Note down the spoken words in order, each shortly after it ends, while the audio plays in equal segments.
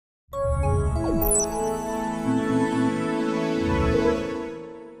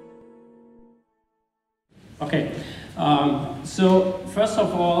Okay, so first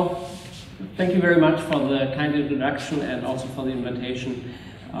of all, thank you very much for the kind introduction and also for the invitation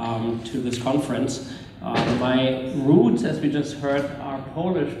to this conference. My roots, as we just heard, are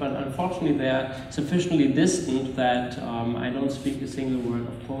Polish, but unfortunately they are sufficiently distant that I don't speak a single word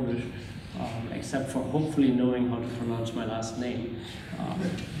of Polish, except for hopefully knowing how to pronounce my last name.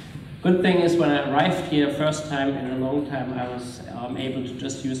 Good thing is when I arrived here first time in a long time, I was able to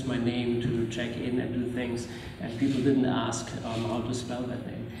just use my name to check in and do things, and people didn't ask how to spell that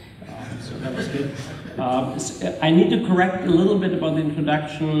name. So that was good. I need to correct a little bit about the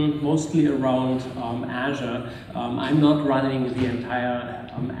introduction, mostly around Azure. I'm not running the entire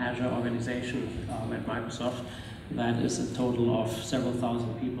Azure organization at Microsoft. That is a total of several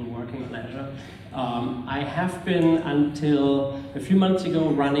thousand people working on Azure. I have been, until a few months ago,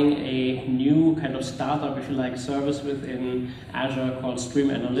 running a new kind of startup, if you like, service within Azure called Stream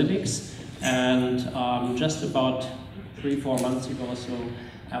Analytics. And just about 3-4 months ago or so,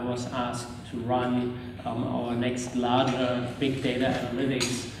 I was asked to run our next larger big data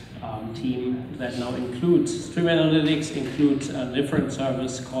analytics team that now includes Stream Analytics, includes a different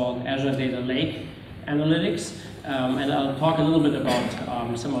service called Azure Data Lake Analytics. And I'll talk a little bit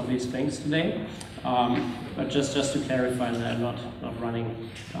about some of these things today. But just to clarify that I'm not running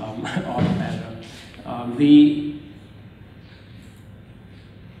all of Azure.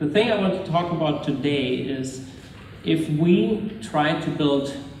 The thing I want to talk about today is if we try to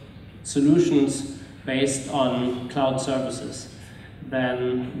build solutions based on cloud services,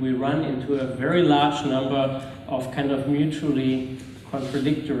 then we run into a very large number of kind of mutually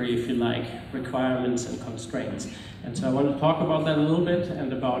contradictory, if you like, requirements and constraints. And so I want to talk about that a little bit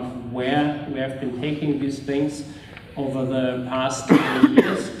and about where we have been taking these things over the past 10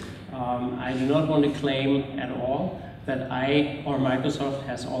 years. I do not want to claim at all that I or Microsoft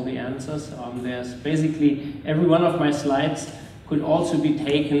has all the answers. There's basically, every one of my slides could also be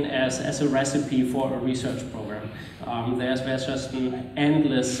taken as a recipe for a research program. There's just an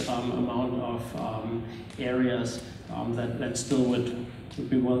endless amount of areas that still would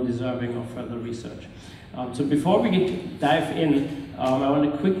be well deserving of further research. So before we dive in, I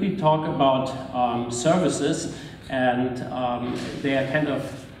want to quickly talk about services, and they are kind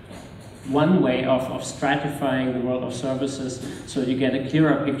of one way of stratifying the world of services so you get a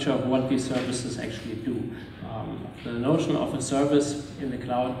clearer picture of what these services actually do. The notion of a service in the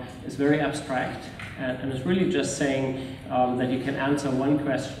cloud is very abstract, and it's really just saying that you can answer one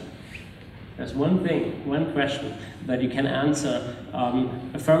question. There's one thing, one question that you can answer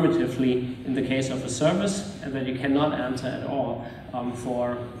affirmatively in the case of a service, and that you cannot answer at all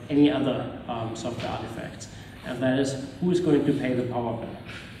for any other software artifacts. And that is, who is going to pay the power bill?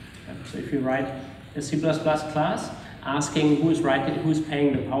 So if you write a C++ class, asking who's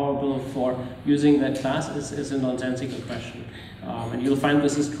paying the power bill for using that class is a nonsensical question. And you'll find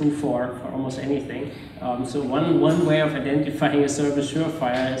this is true for almost anything. So one way of identifying a service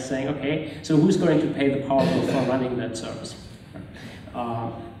surefire is saying, okay, so who's going to pay the power bill for running that service?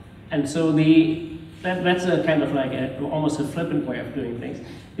 And so that's a kind of like almost a flippant way of doing things.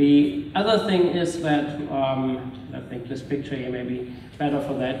 The other thing is that, I think this picture here may be better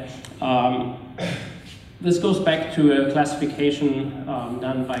for that. This goes back to a classification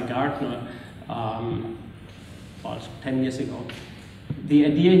done by Gartner about 10 years ago. The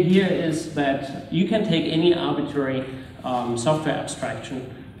idea here is that you can take any arbitrary software abstraction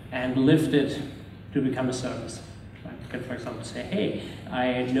and lift it to become a service. Right? You can, for example, say, hey,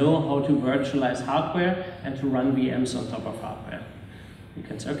 I know how to virtualize hardware and to run VMs on top of hardware. You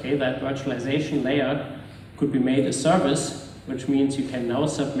can say, okay, that virtualization layer could be made a service, which means you can now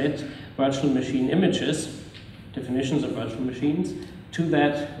submit virtual machine images, definitions of virtual machines, to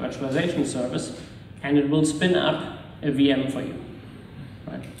that virtualization service, and it will spin up a VM for you.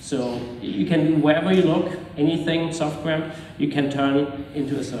 Right? So you can do wherever you look, anything, software, you can turn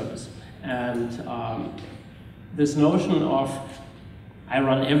into a service. And this notion of I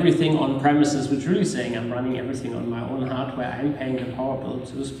run everything on premises, which is really saying I'm running everything on my own hardware, I'm paying the power bill,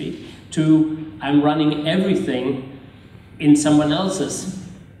 so to speak, to I'm running everything in someone else's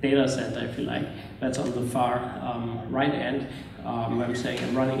data center, if you like. That's on the far right end. I'm saying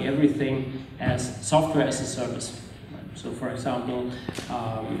I'm running everything as software as a service. So for example,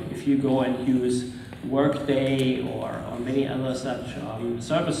 if you go and use Workday or many other such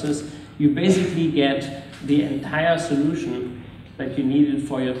services, you basically get the entire solution that you needed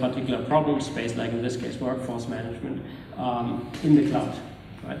for your particular problem space, like in this case workforce management, in the cloud.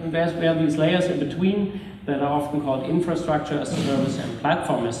 Right? And there are these layers in between that are often called infrastructure as a service and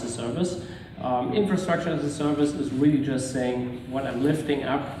platform as a service. Infrastructure as a service is really just saying what I'm lifting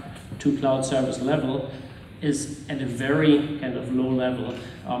up to cloud service level is at a very kind of low level.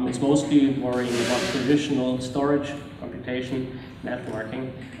 It's mostly worrying about traditional storage, computation,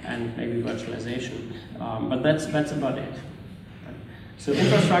 networking, and maybe virtualization. But that's about it. So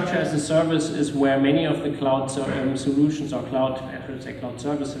infrastructure as a service is where many of the cloud solutions or cloud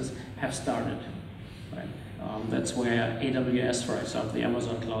services have started. Right? That's where AWS, for example, the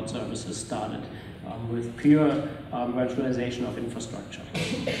Amazon Cloud Services started with pure virtualization of infrastructure.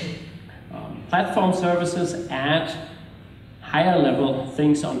 Platform services add higher level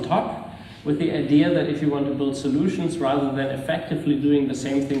things on top with the idea that if you want to build solutions, rather than effectively doing the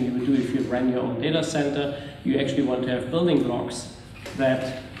same thing you would do if you ran your own data center, you actually want to have building blocks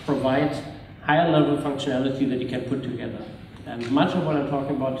that provide higher level functionality that you can put together. And much of what I'm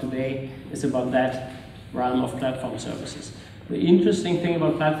talking about today is about that realm of platform services. The interesting thing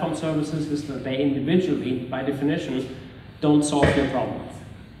about platform services is that they individually, by definition, don't solve your problem.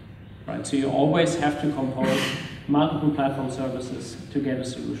 Right? So you always have to compose multiple platform services to get a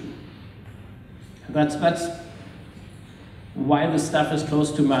solution. That's why this stuff is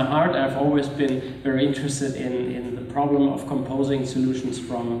close to my heart. I've always been very interested in the problem of composing solutions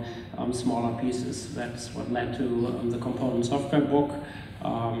from smaller pieces. That's what led to the component software book.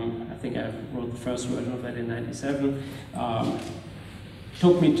 I think I wrote the first version of that in '97.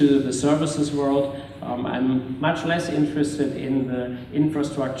 Took me to the services world. I'm much less interested in the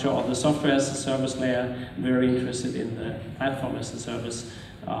infrastructure or the software as a service layer. I'm very interested in the platform as a service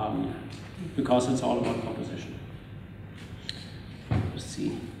because it's all about composition. Let's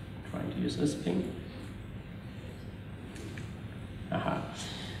see, trying to use this thing. Aha.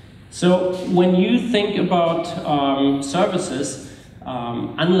 So when you think about services,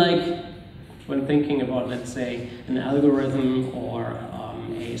 unlike when thinking about, let's say, an algorithm or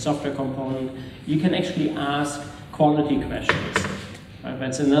a software component, you can actually ask quality questions. Right?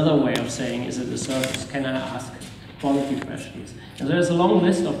 That's another way of saying, is it a service? Can I ask quality questions? And there's a long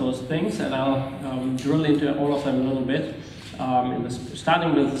list of those things, and I'll drill into all of them a little bit.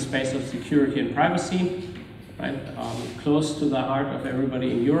 Starting with the space of security and privacy, right? Close to the heart of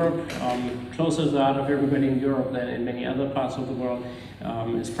everybody in Europe, closer to the heart of everybody in Europe than in many other parts of the world,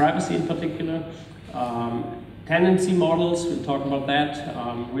 is privacy in particular. Tenancy models, we'll talk about that,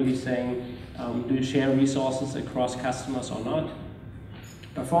 really saying, do you share resources across customers or not?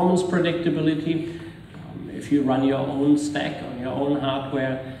 Performance predictability, if you run your own stack on your own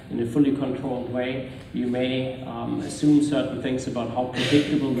hardware in a fully controlled way, you may assume certain things about how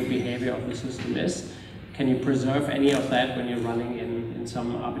predictable the behavior of the system is. Can you preserve any of that when you're running in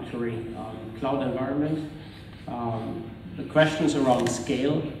some arbitrary cloud environment? The questions around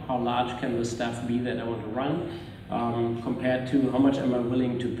scale, how large can the stuff be that I want to run, compared to how much am I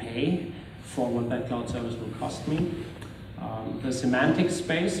willing to pay for what that cloud service will cost me. The semantic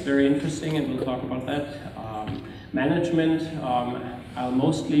space, very interesting, and we'll talk about that. Management, I'll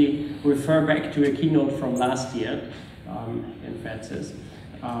mostly refer back to a keynote from last year in FedCSIS.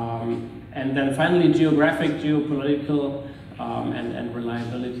 And then finally, geographic, geopolitical, and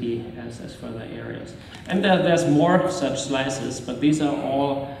reliability as further areas. And there's more such slices, but these are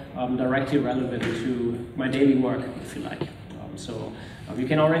all directly relevant to my daily work, if you like. So you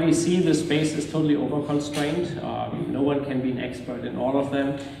can already see the space is totally over-constrained. No one can be an expert in all of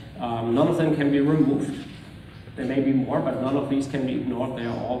them. None of them can be removed. There may be more, but none of these can be ignored. They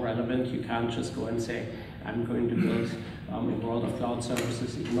are all relevant. You can't just go and say, I'm going to build a world of cloud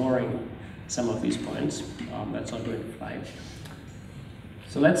services ignoring some of these points. That's not going to fly.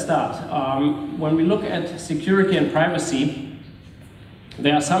 So let's start. When we look at security and privacy,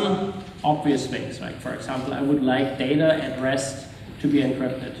 there are some obvious things. Like, for example, I would like data at rest to be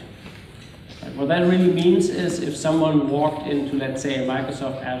encrypted. Right? What that really means is if someone walked into, let's say, a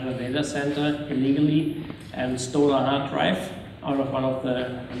Microsoft Azure data center illegally and stole a hard drive out of one of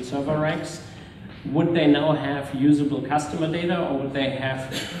the server racks, would they now have usable customer data, or would they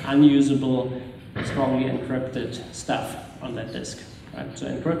have unusable, strongly encrypted stuff on that disk? Right? So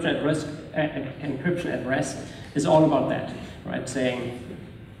encryption at rest is all about that, right? Saying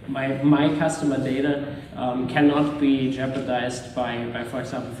my customer data cannot be jeopardized by, for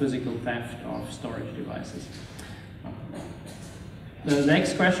example, physical theft of storage devices. The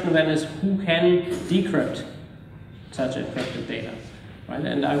next question then is, who can decrypt such encrypted data? Right?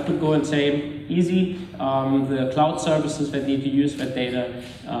 And I could go and say, easy, the cloud services that need to use that data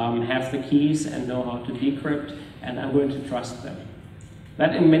have the keys and know how to decrypt, and I'm going to trust them.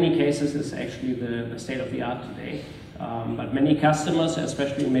 That in many cases is actually the state of the art today. But many customers,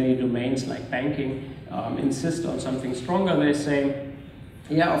 especially in many domains like banking, insist on something stronger. They say,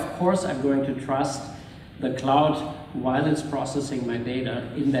 yeah, of course I'm going to trust the cloud while it's processing my data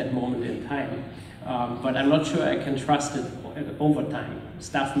in that moment in time. but I'm not sure I can trust it over time.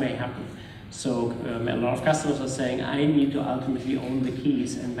 Stuff may happen. So a lot of customers are saying, I need to ultimately own the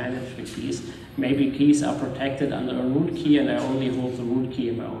keys and manage the keys. Maybe keys are protected under a root key and I only hold the root key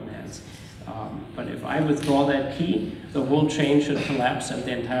in my own hands. But if I withdraw that key, the whole chain should collapse and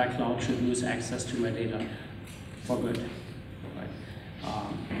the entire cloud should lose access to my data for good. Right?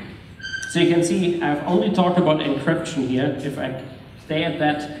 So you can see I've only talked about encryption here. If I stay at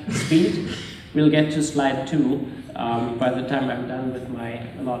that speed, we'll get to slide 2 by the time I'm done with my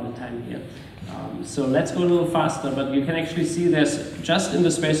allotted time here. So let's go a little faster, but you can actually see there's, just in the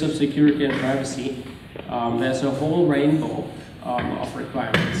space of security and privacy, there's a whole rainbow of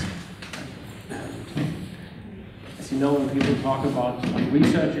requirements. And as you know, when people talk about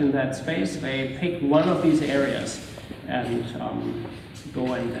research in that space, they pick one of these areas and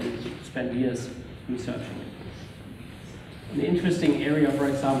go and spend years researching it. An interesting area, for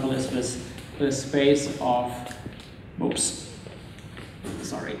example, is the space of,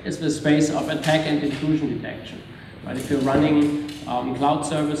 is the space of attack and intrusion detection. But if you're running cloud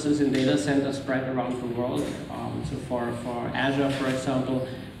services in data centers spread around the world, so for Azure, for example,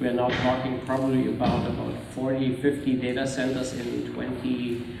 we are now talking probably about 40, 50 data centers in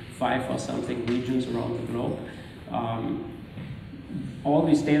 25 or something regions around the globe. All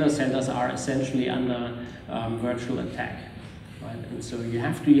these data centers are essentially under virtual attack, right? And so you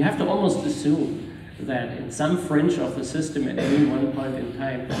have to almost assume that in some fringe of the system at any one point in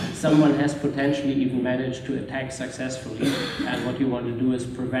time, someone has potentially even managed to attack successfully. And what you want to do is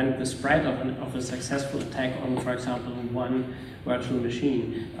prevent the spread of a successful attack on, for example, one virtual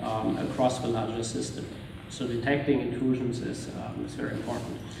machine across the larger system. So detecting intrusions is very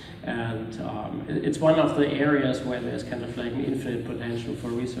important. And it's one of the areas where there's kind of like an infinite potential for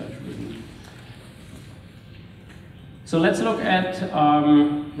research, really. So let's look at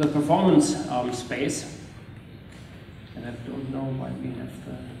the performance space. And I don't know why we have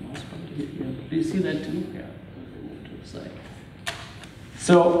the mouse pointer here. Do you see that too? Yeah, move to the side.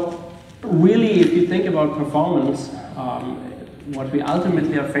 So really, if you think about performance, what we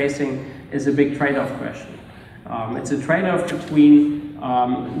ultimately are facing is a big trade-off question. It's a trade-off between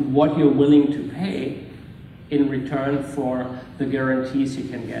what you're willing to pay in return for the guarantees you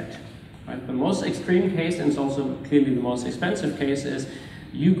can get. Right? The most extreme case, and it's also clearly the most expensive case, is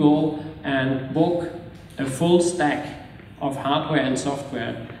you go and book a full stack of hardware and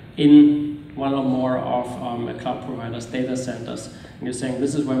software in one or more of a cloud provider's data centers, and you're saying,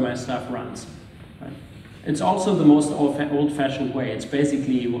 this is where my stuff runs. Right? It's also the most old-fashioned way. It's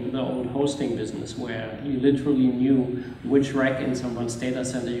basically the old hosting business, where you literally knew which rack in someone's data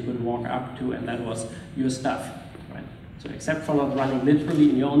center you could walk up to, and that was your stuff. Right? So except for not running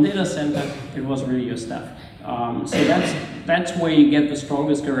literally in your own data center, it was really your stuff. So that's where you get the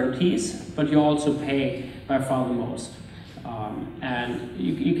strongest guarantees, but you also pay by far the most. And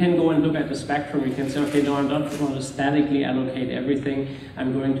you can go and look at the spectrum. You can say, okay, no, I'm not going to statically allocate everything.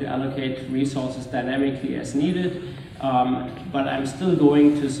 I'm going to allocate resources dynamically as needed, but I'm still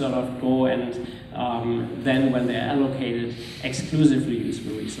going to sort of go and then, when they're allocated, exclusively use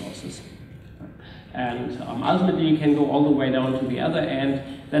the resources. And ultimately, you can go all the way down to the other end.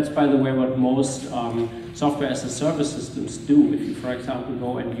 That's, by the way, what most software as a service systems do. If you, for example,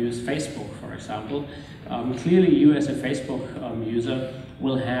 go and use Facebook, for example, clearly you as a Facebook user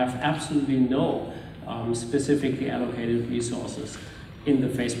will have absolutely no specifically allocated resources in the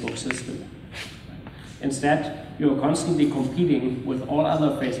Facebook system. Instead, you're constantly competing with all other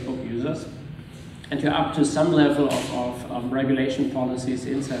Facebook users, and you're up to some level of regulation policies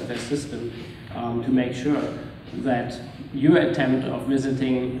inside their system to make sure that your attempt of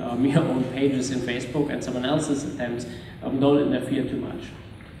visiting your own pages in Facebook and someone else's attempts don't interfere too much.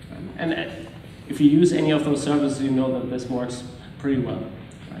 And if you use any of those services, you know that this works pretty well.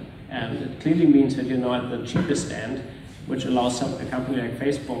 Right? And it clearly means that you're now at the cheapest end, which allows a company like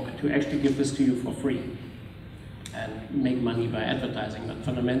Facebook to actually give this to you for free and make money by advertising, but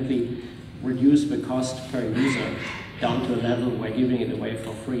fundamentally reduce the cost per user down to a level where giving it away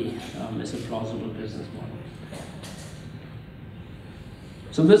for free is a plausible business model.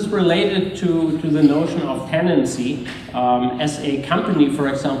 So this is related to the notion of tenancy. As a company, for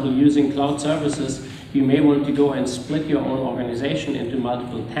example, using cloud services, you may want to go and split your own organization into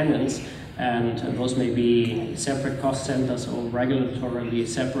multiple tenants, and those may be separate cost centers or regulatorily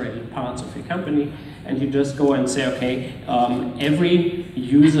separated parts of your company, and you just go and say, okay, every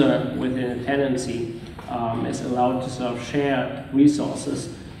user within a tenancy is allowed to sort of share resources,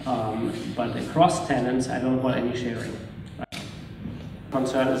 but across tenants, I don't want any sharing.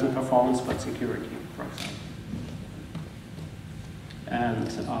 Concern isn't performance, but security, for example. And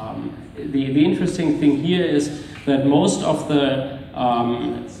the interesting thing here is that most of the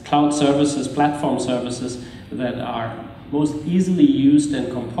cloud services, platform services that are most easily used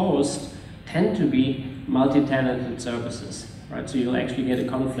and composed tend to be multi-tenanted services, right? So you'll actually get a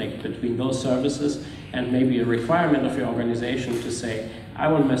conflict between those services and maybe a requirement of your organization to say, I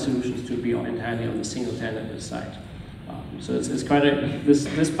want my solutions to be entirely on the single tenanted side. So it's quite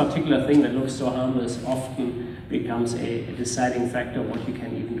this particular thing that looks so harmless often becomes a deciding factor what you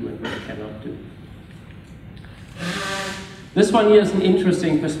can even do and what you cannot do. This one here is an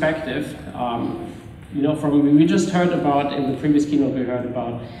interesting perspective. You know, we just heard about, in the previous keynote, we heard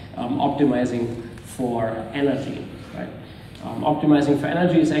about optimizing for energy, right? Optimizing for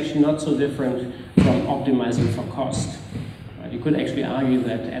energy is actually not so different from optimizing for cost. Right? You could actually argue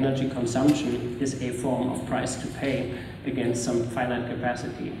that energy consumption is a form of price to pay against some finite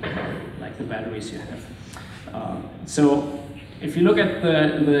capacity, like the batteries you have. So if you look at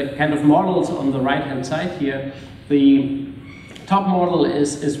the kind of models on the right-hand side here, the top model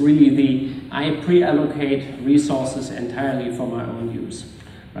is really I pre-allocate resources entirely for my own use.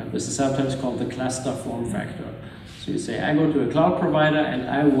 Right? This is sometimes called the cluster form factor. So you say, I go to a cloud provider and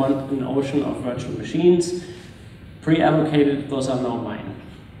I want an ocean of virtual machines, pre-allocated, those are now mine.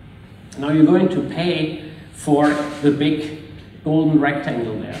 Now you're going to pay for the big golden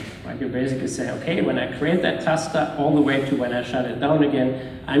rectangle there. Right? You basically say, okay, when I create that cluster all the way to when I shut it down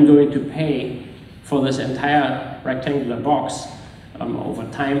again, I'm going to pay for this entire rectangular box over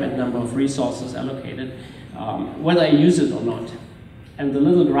time and number of resources allocated, whether I use it or not. And the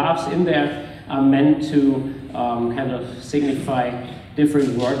little graphs in there are meant to kind of signify different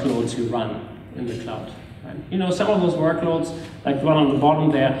workloads you run in the cloud. Right? You know, some of those workloads, like the one on the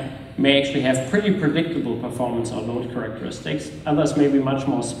bottom there, may actually have pretty predictable performance or load characteristics. Others may be much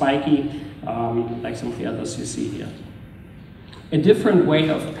more spiky, like some of the others you see here. A different way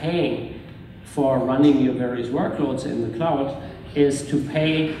of paying for running your various workloads in the cloud is to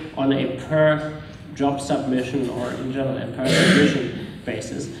pay on a per job submission, or in general a per submission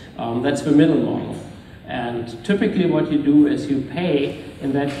basis. That's the middle model. And typically what you do is you pay,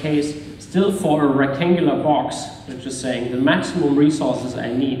 in that case, still for a rectangular box, which is saying the maximum resources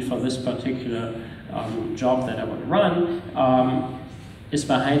I need for this particular job that I want to run is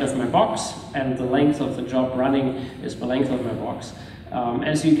the height of my box, and the length of the job running is the length of my box.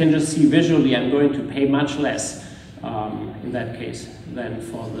 As you can just see visually, I'm going to pay much less in that case than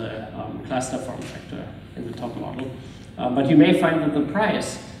for the cluster form factor in the top model. But you may find that the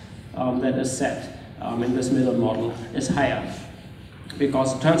price that is set in this middle model is higher,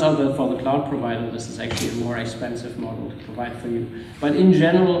 because it turns out that for the cloud provider this is actually a more expensive model to provide for you. But in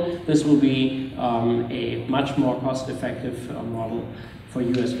general, this will be a much more cost-effective model for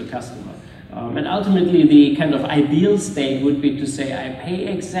you as the customer. And ultimately the kind of ideal state would be to say I pay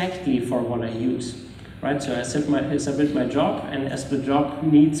exactly for what I use. Right, so I submit my job, and as the job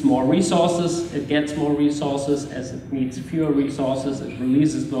needs more resources, it gets more resources. As it needs fewer resources, it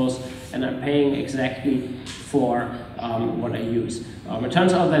releases those, and I'm paying exactly for what I use. It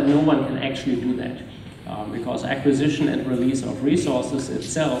turns out that no one can actually do that, because acquisition and release of resources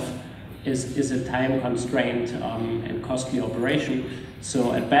itself is a time-constrained and costly operation.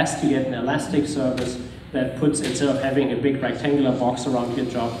 So at best, you get an elastic service that puts, instead of having a big rectangular box around your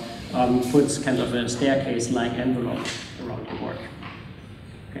job, puts kind of a staircase-like envelope around your work.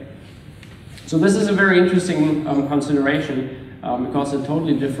 Okay. So this is a very interesting consideration because it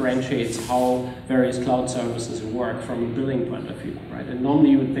totally differentiates how various cloud services work from a billing point of view, right? And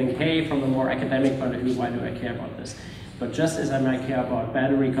normally you would think, hey, from a more academic point of view, why do I care about this? But just as I might care about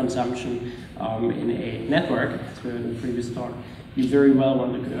battery consumption in a network, as we heard in the previous talk, you very well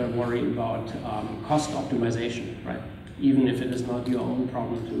want to worry about cost optimization, right? Even if it is not your own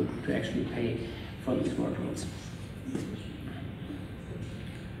problem to actually pay for these workloads.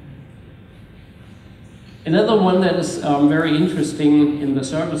 Another one that is very interesting in the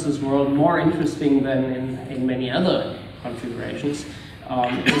services world, more interesting than in many other configurations,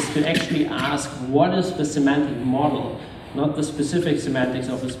 is to actually ask what is the semantic model, not the specific semantics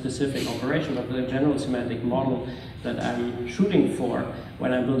of a specific operation, but the general semantic model that I'm shooting for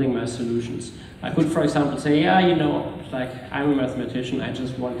when I'm building my solutions. I could, for example, say, yeah, you know, like I'm a mathematician, I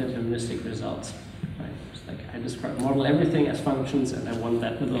just want deterministic results. Right? It's like I model everything as functions, and I want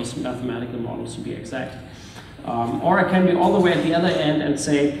those mathematical models to be exact. Or I can be all the way at the other end and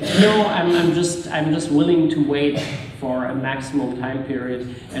say, no, I'm just willing to wait for a maximum time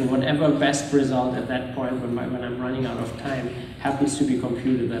period, and whatever best result at that point when I'm running out of time happens to be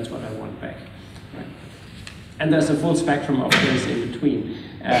computed, that's what I want back. Right? And there's a full spectrum of things in between.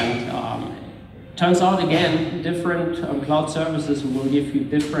 And Turns out, again, different cloud services will give you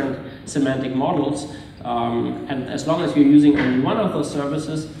different semantic models, and as long as you're using only one of those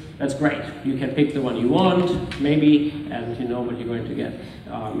services, that's great. You can pick the one you want, maybe, and you know what you're going to get.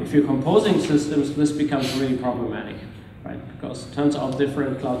 If you're composing systems, this becomes really problematic, right? Because it turns out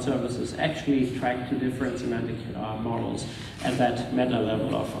different cloud services actually track to different semantic models at that meta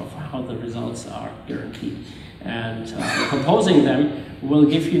level of how the results are guaranteed. And composing them will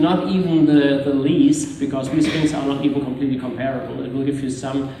give you not even the least, because these things are not even completely comparable. It will give you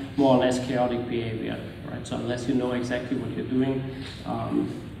some more or less chaotic behavior, right? So unless you know exactly what you're doing,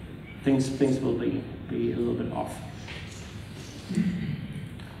 things will be a little bit off.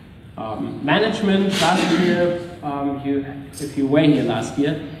 Management, last year, if you were here last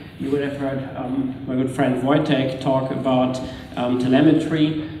year, you would have heard my good friend Wojtek talk about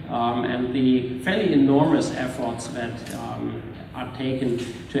telemetry and the fairly enormous efforts that are taken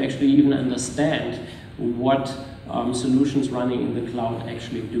to actually even understand what solutions running in the cloud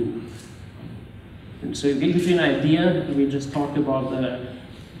actually do. And so to give you an idea, we just talked about the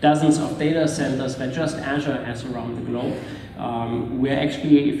dozens of data centers that just Azure has around the globe. We're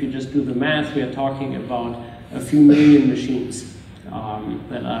actually, if you just do the math, we are talking about a few million machines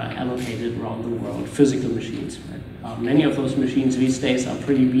that are allocated around the world, physical machines. Right? Many of those machines these days are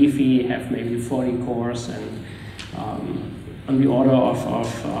pretty beefy, have maybe 40 cores and on the order of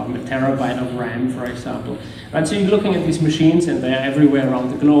a terabyte of RAM, for example. Right, so you're looking at these machines and they're everywhere around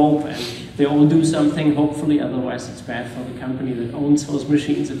the globe, and they all do something, hopefully, otherwise it's bad for the company that owns those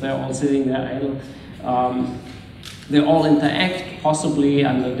machines if they're all sitting there idle. They all interact, possibly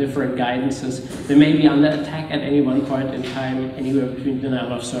under different guidances. They may be under attack at any one point in time, anywhere between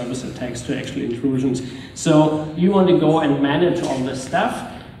denial of service attacks to actual intrusions. So you want to go and manage all this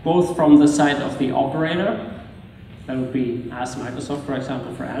stuff, both from the side of the operator, that would be us, Microsoft, for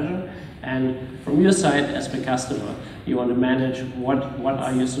example, for Azure, and from your side as the customer. You want to manage what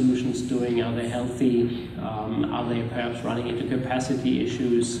are your solutions doing, are they healthy, are they perhaps running into capacity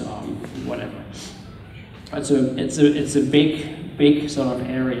issues, whatever. So it's a big sort of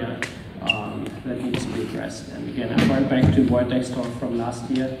area that needs to be addressed. And again, I went back to Wojtek's talk from last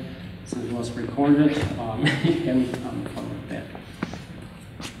year, since it was recorded. You can follow it there.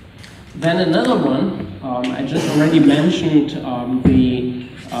 Then another one, I just already mentioned the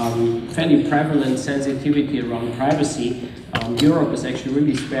fairly prevalent sensitivity around privacy. Europe is actually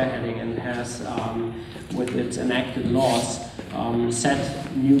really spearheading and has, with its enacted laws,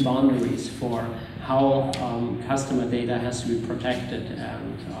 set new boundaries for how customer data has to be protected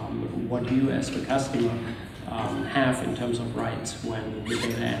and what you as the customer have in terms of rights when the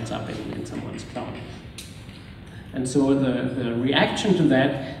data ends up in someone's cloud. And so the reaction to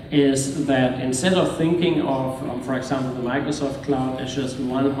that is that instead of thinking of, for example, the Microsoft cloud as just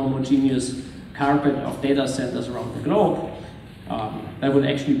one homogeneous carpet of data centers around the globe, that would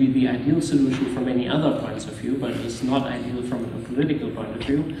actually be the ideal solution from many other points of view, but it's not ideal from a political point of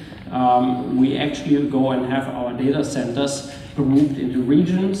view. We actually go and have our data centers grouped into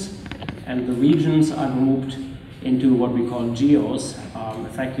regions, and the regions are grouped into what we call geos,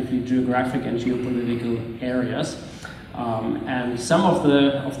 effectively geographic and geopolitical areas. And some of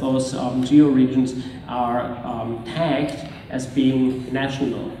those geo regions are tagged as being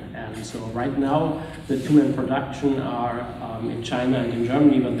national. And so right now, the two in production are in China and in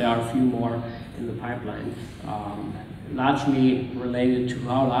Germany, but there are a few more in the pipeline, largely related to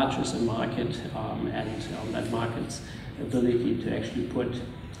how large is a market and that market's ability to actually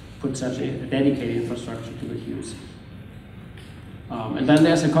put such a dedicated infrastructure to good use. And then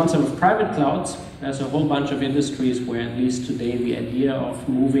there's a concept of private clouds. There's a whole bunch of industries where, at least today, the idea of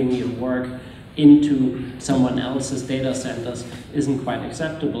moving your work into someone else's data centers isn't quite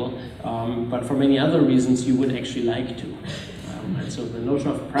acceptable, but for many other reasons you would actually like to. And so the notion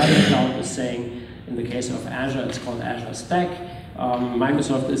of private cloud is saying, in the case of Azure, it's called Azure Stack.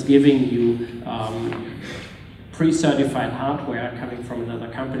 Microsoft is giving you pre-certified hardware coming from another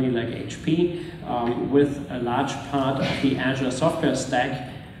company like HP with a large part of the Azure software stack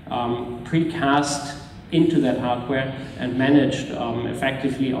precast into that hardware and managed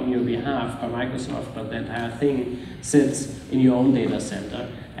effectively on your behalf by Microsoft, but the entire thing sits in your own data center,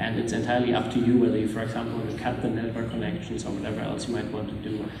 and it's entirely up to you whether you, for example, want to cut the network connections or whatever else you might want to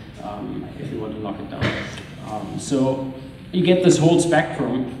do if you want to lock it down. So you get this whole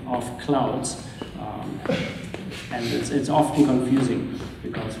spectrum of clouds, and it's often confusing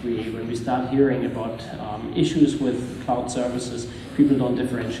because when we start hearing about issues with cloud services, people don't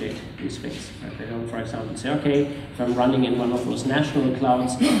differentiate these things. Right? They don't, for example, say, okay, if I'm running in one of those national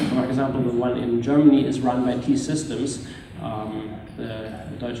clouds, for example, the one in Germany is run by T-Systems,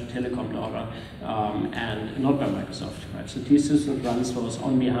 the Deutsche Telekom daughter, and not by Microsoft. Right? So T-Systems runs those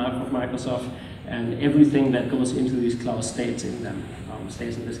on behalf of Microsoft, and everything that goes into these clouds stays in them,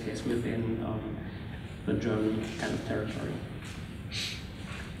 stays in this case within the German kind of territory,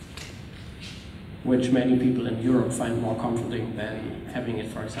 which many people in Europe find more comforting than having it,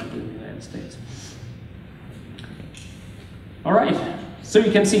 for example, in the United States. All right, so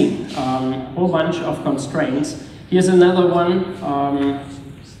you can see a whole bunch of constraints. Here's another one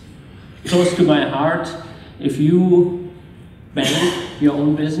close to my heart. If you bank your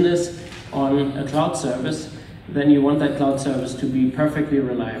own business on a cloud service, then you want that cloud service to be perfectly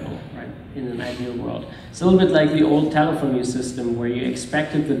reliable, right, in an ideal world. It's a little bit like the old telephony system where you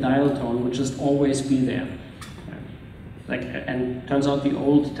expected the dial tone would just always be there. Right? And turns out the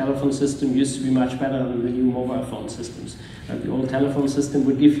old telephone system used to be much better than the new mobile phone systems. Right? The old telephone system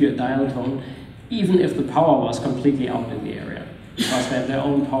would give you a dial tone even if the power was completely out in the area, because they have their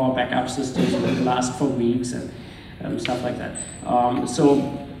own power backup systems that would last for weeks and stuff like that.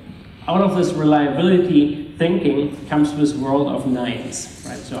 So out of this reliability thinking comes this world of nines,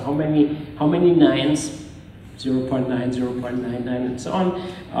 right? So how many nines? 0.9, 0.99, and so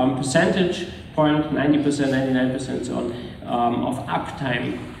on. Percentage point, 90%, 99%, and so on, of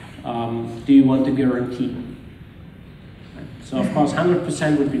uptime do you want to guarantee? Right. So of course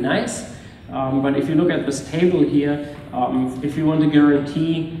 100% would be nice, but if you look at this table here, if you want to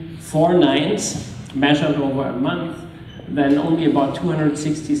guarantee 4 nines measured over a month, then only about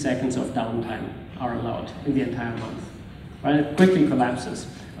 260 seconds of downtime are allowed in the entire month. Right? It quickly collapses.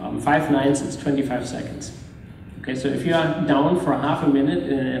 5 nines, it's 25 seconds. Okay, so if you are down for half a minute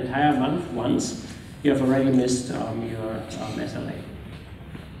in an entire month once, you have already missed your SLA.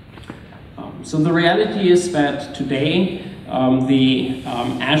 So the reality is that today the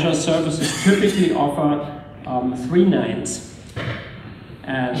Azure services typically offer 3 nines,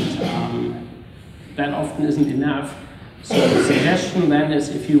 and that often isn't enough. So the suggestion then is,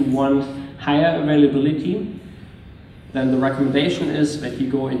 if you want higher availability, then the recommendation is that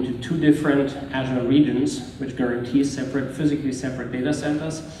you go into 2 different Azure regions, which guarantees physically separate data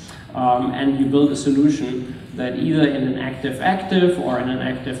centers, and you build a solution that either in an active-active or in an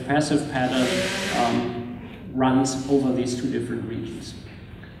active-passive pattern runs over these 2 different regions.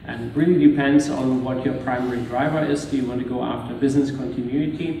 And it really depends on what your primary driver is. Do you want to go after business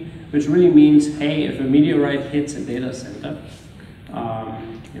continuity, which really means, hey, if a meteorite hits a data center,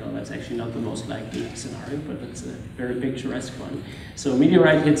 that's actually not the most likely scenario, but it's a very picturesque one. So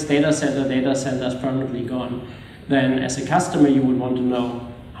meteorite hits data center is permanently gone. Then as a customer, you would want to know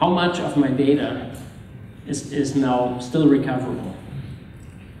how much of my data is now still recoverable.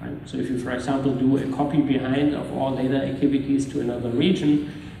 Right? So if you, for example, do a copy behind of all data activities to another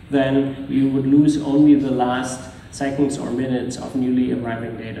region, then you would lose only the last seconds or minutes of newly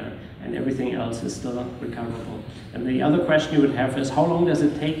arriving data, and everything else is still recoverable. And the other question you would have is, how long does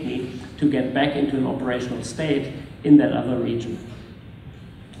it take me to get back into an operational state in that other region?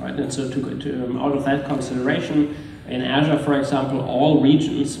 Right? And so out of that consideration, in Azure, for example, all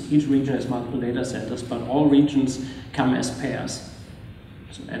regions, each region has multiple data centers, but all regions come as pairs.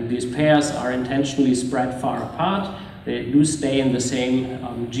 And these pairs are intentionally spread far apart. They do stay in the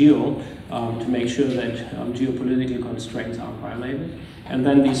same geo to make sure that geopolitical constraints are violated. And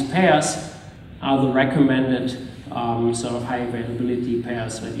then these pairs are the recommended sort of high availability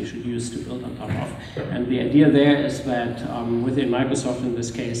pairs that you should use to build on top of. And the idea there is that within Microsoft in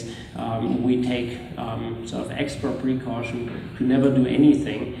this case, we take sort of extra precaution to never do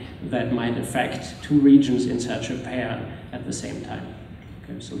anything that might affect 2 regions in such a pair at the same time.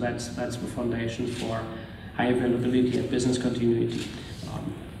 Okay, so that's the foundation for high availability and business continuity.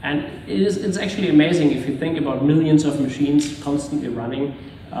 And it's actually amazing if you think about millions of machines constantly running.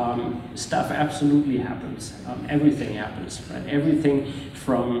 Stuff absolutely happens. Everything happens, right? Everything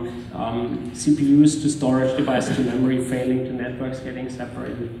from CPUs to storage devices to memory failing to networks getting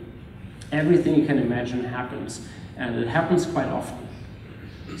separated. Everything you can imagine happens, and it happens quite often.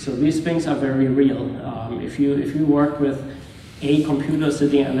 So these things are very real. If you work with a computer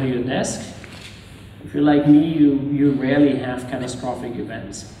sitting under your desk, if you're like me, you rarely have catastrophic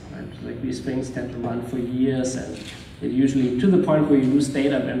events. Right? Like these things tend to run for years, and it usually to the point where you lose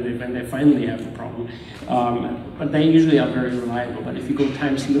data when they finally have a problem. But they usually are very reliable. But if you go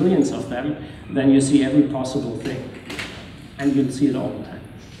times millions of them, then you see every possible thing, and you'll see it all the time.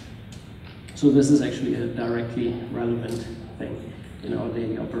 So this is actually a directly relevant thing in our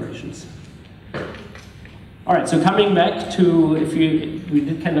daily operations. All right, so coming back to, we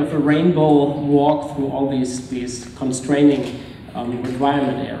did kind of a rainbow walk through all these constraining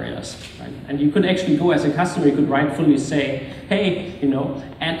requirement areas, right? And you could actually go as a customer, you could rightfully say, hey, you know,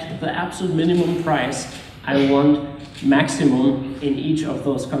 at the absolute minimum price, I want maximum in each of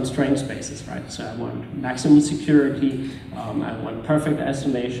those constraint spaces, right? So I want maximum security, I want perfect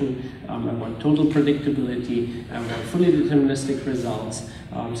isolation, I want total predictability, I want fully deterministic results.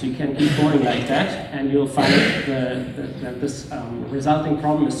 So you can keep going like that, and you'll find that this resulting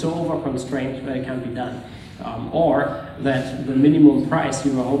problem is so over-constrained that it can't be done. Or that the minimum price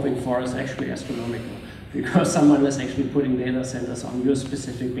you were hoping for is actually astronomical, because someone is actually putting data centers on your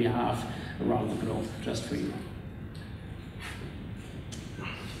specific behalf around the globe, just for you.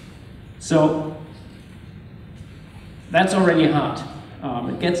 So that's already hard.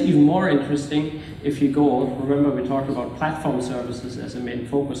 It gets even more interesting if you go, remember we talked about platform services as a main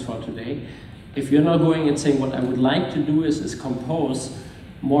focus for today. If you're now going and saying what I would like to do is compose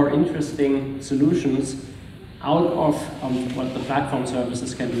more interesting solutions out of what the platform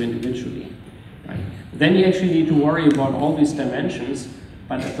services can do individually, right? Then you actually need to worry about all these dimensions,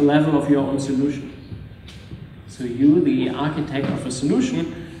 but at the level of your own solution. So you, the architect of a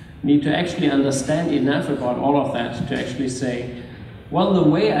solution, need to actually understand enough about all of that to actually say, well, the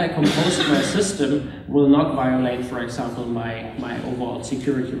way I compose my system will not violate, for example, my overall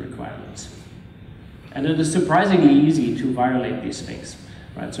security requirements. And it is surprisingly easy to violate these things,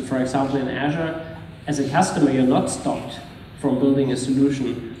 right? So for example, in Azure, as a customer, you're not stopped from building a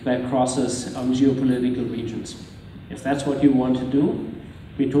solution that crosses geopolitical regions. If that's what you want to do,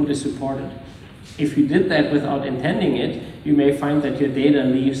 we totally support it. If you did that without intending it, you may find that your data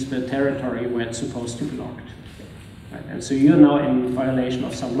leaves the territory where it's supposed to belong. Right? And so you're now in violation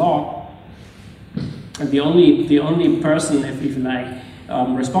of some law. And the only person, if you like,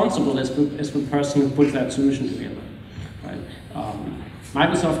 responsible is the person who put that solution together. Right?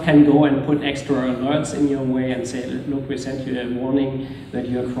 Microsoft can go and put extra alerts in your way and say, look, we sent you a warning that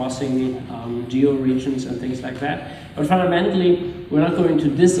you're crossing geo regions and things like that. But fundamentally, we're not going to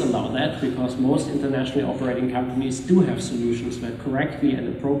disallow that, because most internationally operating companies do have solutions that correctly and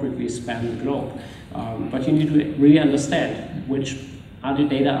appropriately span the globe. But you need to really understand which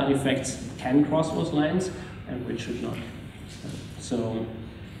data artifacts can cross those lines and which should not. So,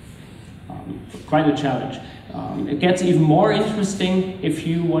 quite a challenge. It gets even more interesting if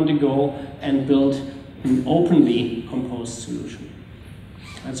you want to go and build an openly composed solution.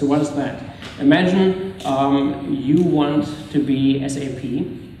 And so what is that? Imagine you want to be SAP,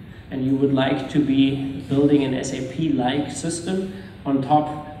 and you would like to be building an SAP-like system on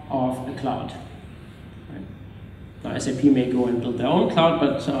top of a cloud. Right? Now SAP may go and build their own cloud,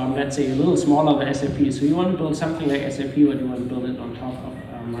 but let's say a little smaller than SAP. So you want to build something like SAP, but you want to build it on top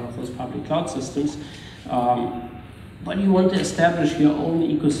of one of those public cloud systems. But you want to establish your own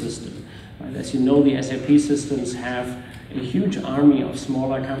ecosystem. Right? As you know, the SAP systems have a huge army of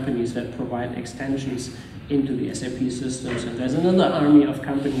smaller companies that provide extensions into the SAP systems, and there's another army of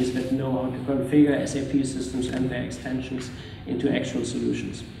companies that know how to configure SAP systems and their extensions into actual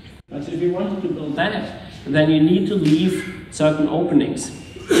solutions. But if you wanted to build that, then you need to leave certain openings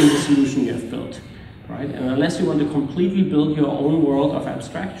in the solution you have built. Right? And unless you want to completely build your own world of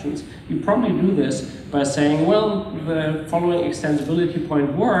abstractions, you probably do this by saying, well, the following extensibility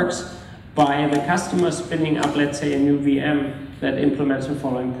point works by the customer spinning up, let's say, a new VM that implements the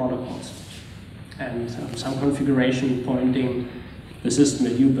following protocols. And some configuration pointing the system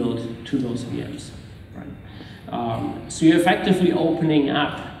that you built to those VMs. Right? So you're effectively opening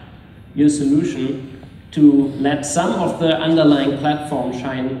up your solution to let some of the underlying platform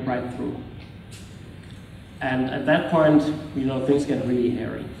shine right through. And at that point, you know, things get really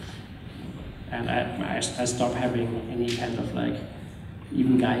hairy. And I stop having any kind of like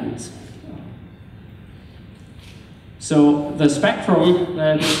even guidance. So the spectrum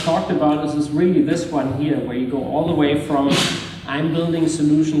that we talked about is really this one here, where you go all the way from I'm building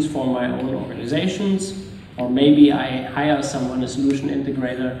solutions for my own organizations, or maybe I hire someone, a solution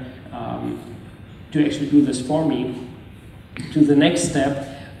integrator, to actually do this for me, to the next step,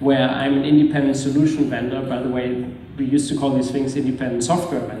 where I'm an independent solution vendor. By the way, we used to call these things independent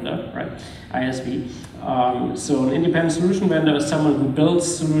software vendor, right? ISV. So an independent solution vendor is someone who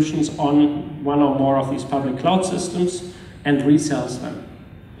builds solutions on one or more of these public cloud systems and resells them.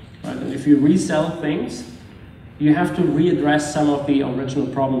 Right? And if you resell things, you have to readdress some of the original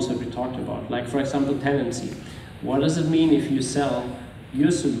problems that we talked about. Like, for example, tenancy. What does it mean if you sell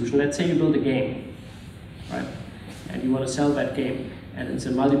your solution? Let's say you build a game, right? And you want to sell that game, and it's a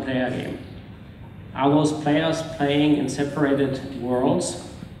multiplayer game. Are those players playing in separated worlds,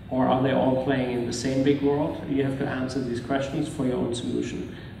 or are they all playing in the same big world? You have to answer these questions for your own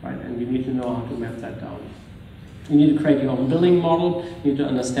solution, right? And you need to know how to map that down. You need to create your own billing model. You need to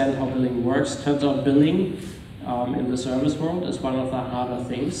understand how billing works. Turns out billing in the service world is one of the harder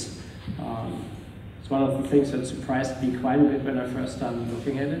things. It's one of the things that surprised me quite a bit when I first started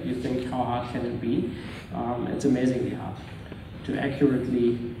looking at it. You think, how hard can it be? It's amazingly hard to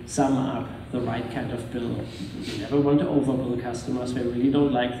accurately sum up the right kind of bill. You never want to overbill customers. They really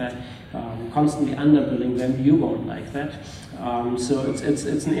don't like that. Constantly underbilling them, you won't like that. So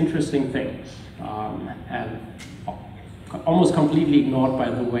it's an interesting thing. And almost completely ignored, by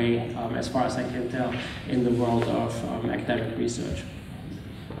the way, as far as I can tell, in the world of academic research.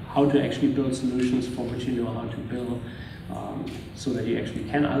 How to actually build solutions for which you know how to bill, so that you actually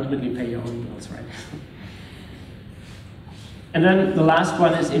can ultimately pay your own bills, right? And then the last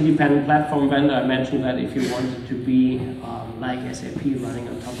one is independent platform vendor. I mentioned that if you wanted to be like SAP running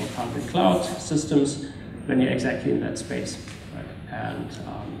on top of public cloud systems, then you're exactly in that space, right? And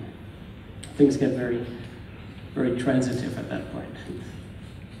things get very, very transitive at that point.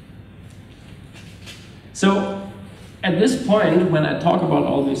 So at this point, when I talk about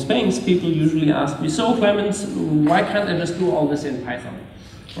all these things, people usually ask me, so Clemens, why can't I just do all this in Python,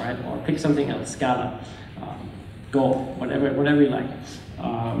 right? Or pick something else, Scala, Go, whatever you like.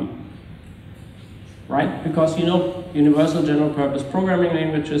 Right? Because, you know, universal general purpose programming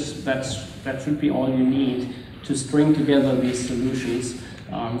languages, that should be all you need to string together these solutions.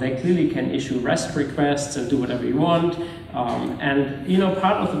 They clearly can issue REST requests and do whatever you want. And, you know,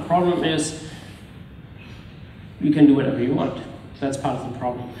 part of the problem is you can do whatever you want. That's part of the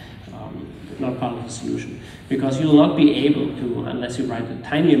problem, not part of the solution. Because you'll not be able to, unless you write a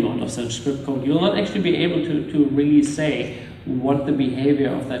tiny amount of such script code, you'll not actually be able to really say what the behavior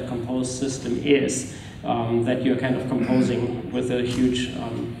of that composed system is that you're kind of composing with a huge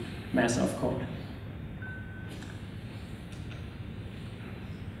mass of code.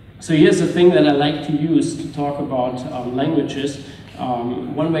 So here's the thing that I like to use to talk about languages.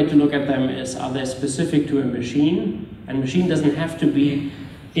 One way to look at them is, are they specific to a machine? And machine doesn't have to be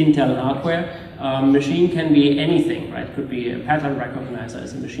Intel hardware. Machine can be anything, right? Could be a pattern recognizer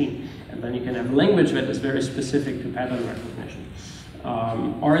as a machine. And then you can have a language that is very specific to pattern recognition.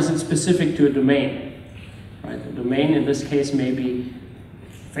 Or is it specific to a domain? Right? A domain in this case may be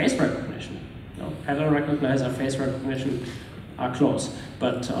face recognition. You know, pattern recognizer, face recognition are close,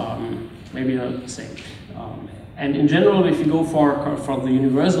 but maybe not the same. And in general, if you go for the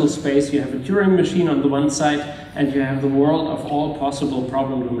universal space, you have a Turing machine on the one side, and you have the world of all possible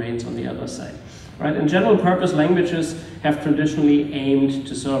problem domains on the other side. Right? And general purpose languages have traditionally aimed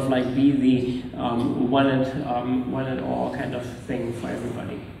to sort of like be the one and all kind of thing for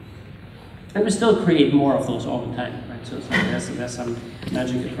everybody. And we still create more of those all the time, right? So there's some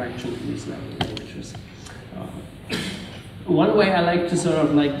magic attraction to these languages. One way I like to sort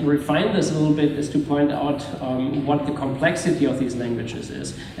of like refine this a little bit is to point out what the complexity of these languages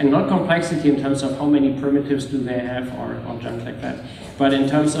is. And not complexity in terms of how many primitives do they have or junk like that, but in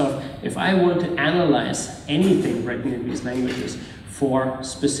terms of if I want to analyze anything written in these languages for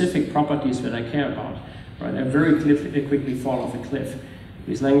specific properties that I care about, right, I very quickly fall off a cliff.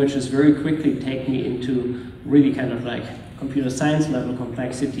 These languages very quickly take me into really kind of like computer science level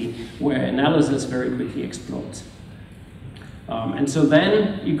complexity where analysis very quickly explodes. And so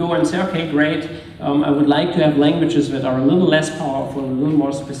then you go and say, okay, great, I would like to have languages that are a little less powerful, a little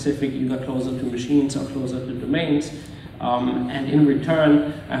more specific, either closer to machines or closer to domains. And in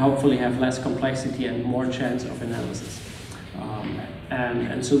return, I hopefully have less complexity and more chance of analysis.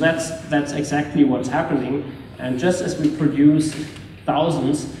 And so that's exactly what's happening. And just as we produce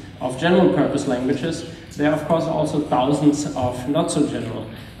thousands of general purpose languages, there are of course also thousands of not so general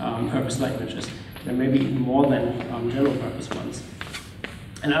purpose languages. There may be even more than general purpose ones.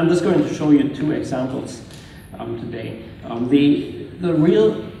 And I'm just going to show you two examples today. The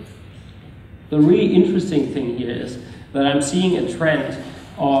really interesting thing here is that I'm seeing a trend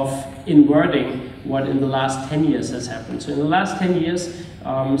of inverting what in the last 10 years has happened. So in the last 10 years,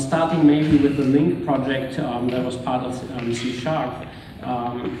 starting maybe with the Link project that was part of C#,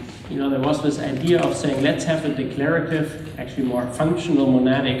 you know, there was this idea of saying, let's have a declarative, actually more functional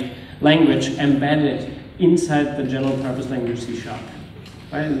monadic language embedded inside the general purpose language C#.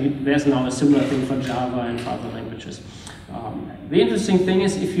 Right? And there's now a similar thing for Java and for other languages. The interesting thing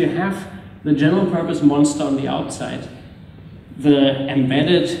is if you have the general purpose monster on the outside, the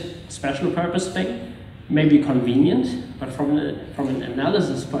embedded special purpose thing may be convenient, but from an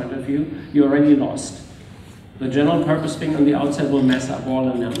analysis point of view, you're already lost. The general purpose thing on the outside will mess up all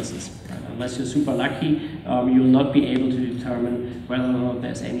analysis. Unless you're super lucky, you'll not be able to determine whether or not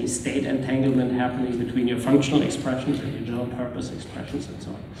there's any state entanglement happening between your functional expressions and your general purpose expressions and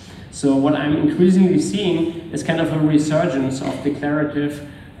so on. So what I'm increasingly seeing is kind of a resurgence of declarative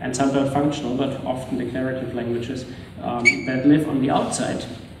and sometimes functional, but often declarative languages that live on the outside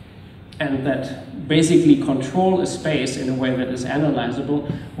and that basically control a space in a way that is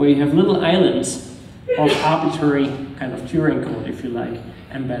analyzable, where you have little islands of arbitrary kind of Turing code, if you like,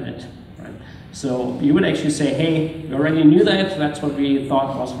 embedded. Right? So you would actually say, hey, we already knew that, that's what we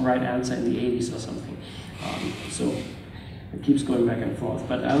thought was the right answer in the 80s or something. So it keeps going back and forth.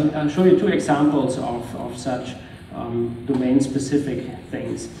 But I'll show you two examples of such domain-specific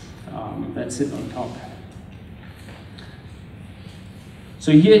things that sit on top.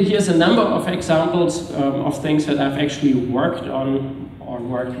 So here's a number of examples of things that I've actually worked on or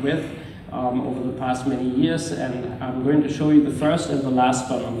worked with over the past many years, and I'm going to show you the first and the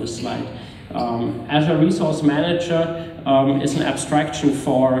last one on this slide. Azure Resource Manager is an abstraction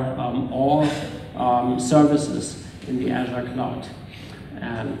for all services in the Azure cloud.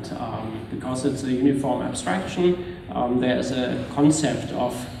 And because it's a uniform abstraction, there's a concept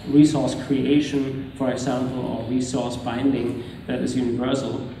of resource creation, for example, or resource binding that is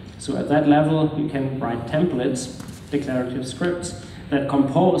universal. So at that level, you can write templates, declarative scripts, that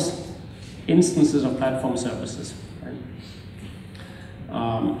compose instances of platform services. Right?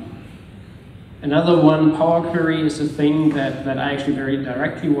 Another one, Power Query, is a thing that I actually very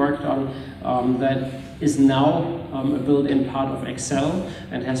directly worked on that is now a built-in part of Excel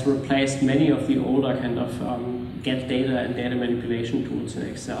and has replaced many of the older kind of get data and data manipulation tools in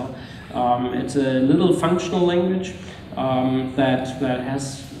Excel. It's a little functional language that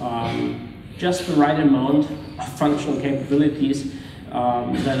has just the right amount of functional capabilities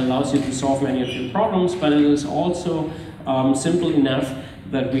that allows you to solve many of your problems, but it is also simple enough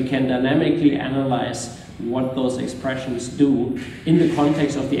that we can dynamically analyze what those expressions do in the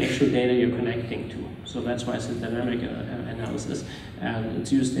context of the actual data you're connecting to. So that's why it's a dynamic analysis, and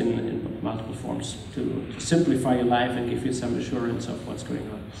it's used in multiple forms to simplify your life and give you some assurance of what's going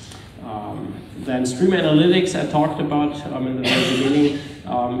on. Then Stream Analytics I talked about in the very beginning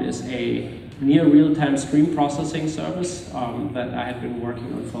is a near real-time stream processing service that I had been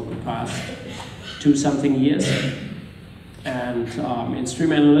working on for the past 2-something years. And in Stream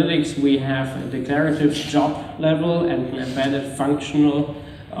Analytics, we have a declarative job level and an embedded functional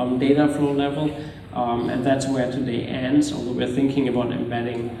data flow level. And that's where today ends, although we're thinking about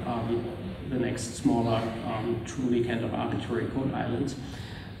embedding the next smaller, truly kind of arbitrary code islands.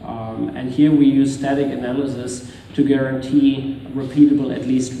 And here we use static analysis to guarantee repeatable at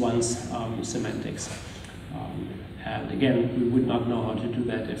least once semantics. And again, we would not know how to do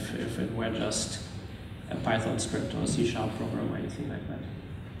that if it were just a Python script or a C# program or anything like that.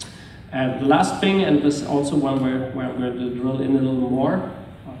 And the last thing, and this is also one where I'm going to drill in a little more,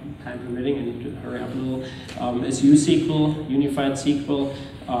 time permitting, I need to hurry up a little, is USQL, Unified SQL,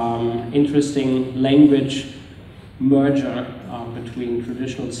 interesting language merger between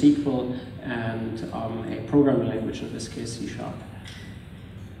traditional SQL and a programming language, in this case C#.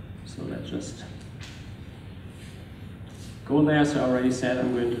 So let's just go there. So I already said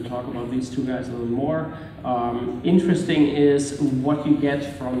I'm going to talk about these two guys a little more. Interesting is what you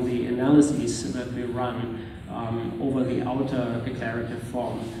get from the analyses that we run over the outer declarative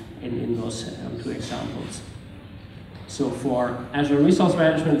form in those two examples. So for Azure Resource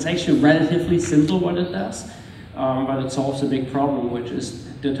Management, it's actually relatively simple what it does, but it solves a big problem, which is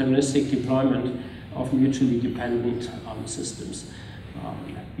deterministic deployment of mutually dependent systems.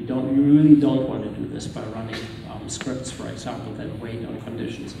 You really don't want to do this by running scripts, for example, that wait on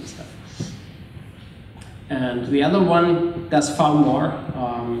conditions and stuff. And the other one does far more,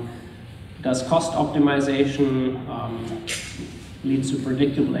 does cost optimization, leads to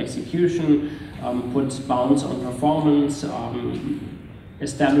predictable execution, puts bounds on performance,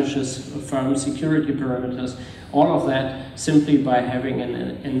 establishes firm security parameters, all of that simply by having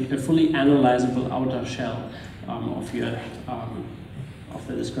a fully analyzable outer shell of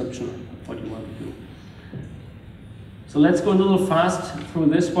the description of what you want to do. So let's go a little fast through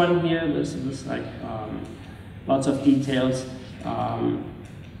this one here. This is like lots of details.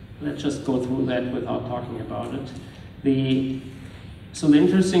 Let's just go through that without talking about it. So the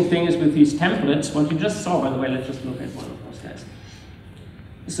interesting thing is with these templates, what you just saw, by the way, let's just look at one of those guys.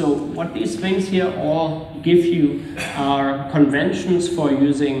 So what these things here all give you are conventions for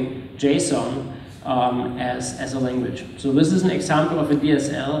using JSON as a language. So this is an example of a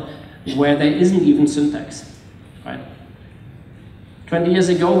DSL where there isn't even syntax, right? 20 years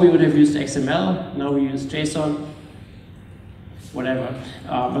ago, we would have used XML. Now we use JSON, whatever.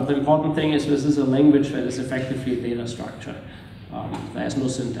 But the important thing is this is a language that is effectively a data structure. There is no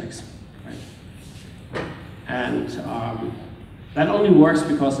syntax. Right? And that only works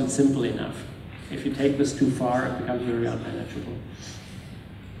because it's simple enough. If you take this too far, it becomes very unmanageable.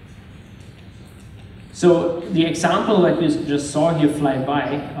 So the example that we just saw here fly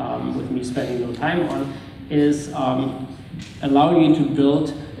by, with me spending no time on, is allowing you to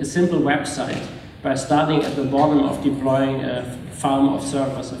build a simple website by starting at the bottom of deploying a farm of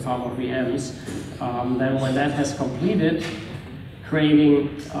servers, a farm of VMs. Then when that has completed,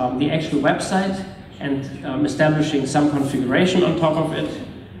 creating the actual website and establishing some configuration on top of it,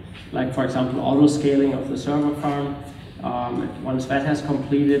 like for example auto-scaling of the server farm. Once that has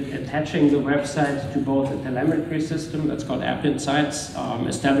completed, attaching the website to both a telemetry system that's called App Insights,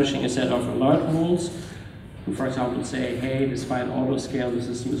 establishing a set of alert rules, to, for example, say, hey, despite auto-scale, the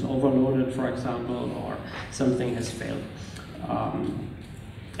system is overloaded, for example, or something has failed.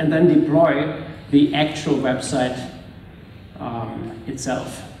 And then deploy the actual website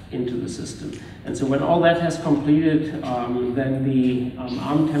itself into the system. And so when all that has completed, then the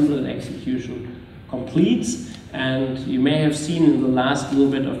ARM template execution completes. And you may have seen in the last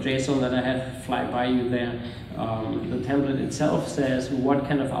little bit of JSON that I had fly by you there, the template itself says what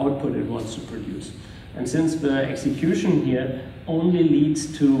kind of output it wants to produce. And since the execution here only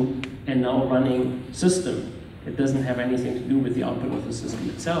leads to a now running system, it doesn't have anything to do with the output of the system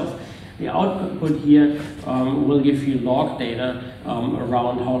itself. The output here will give you log data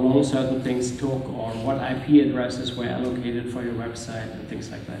around how long certain things took or what IP addresses were allocated for your website and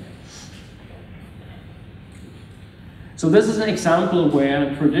things like that. So this is an example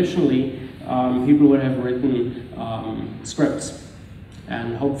where traditionally people would have written scripts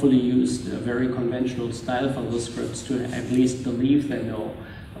and hopefully used a very conventional style for those scripts to at least believe they know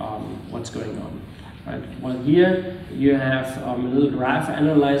what's going on. Right. Well, here you have a little graph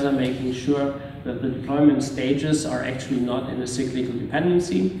analyzer making sure that the deployment stages are actually not in a cyclical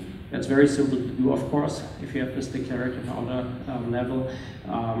dependency. That's very simple to do, of course, if you have this declarative outer level.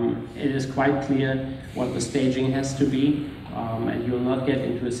 It is quite clear what the staging has to be, and you'll not get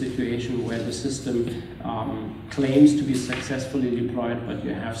into a situation where the system claims to be successfully deployed, but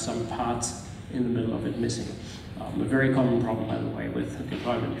you have some parts in the middle of it missing. A very common problem, by the way, with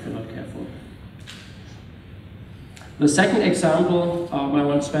deployment if you're not careful. The second example I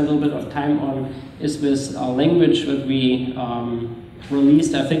want to spend a little bit of time on is this language that we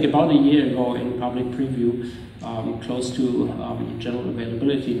released, I think, about a year ago in public preview, close to general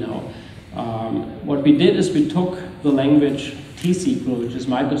availability now. What we did is we took the language T-SQL, which is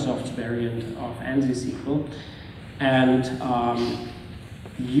Microsoft's variant of ANSI SQL, and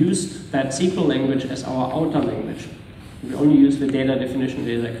used that SQL language as our outer language. We only use the data definition,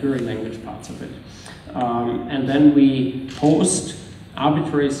 data query language parts of it. And then we post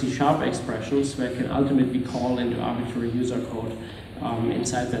arbitrary C# expressions that can ultimately call into arbitrary user code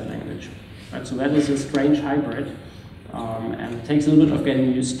inside that language. Right, so that is a strange hybrid, and it takes a little bit of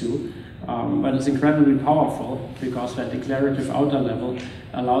getting used to, but it's incredibly powerful because that declarative outer level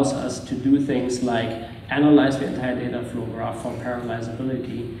allows us to do things like analyze the entire data flow graph for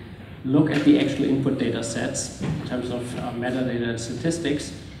parallelizability, look at the actual input data sets in terms of metadata and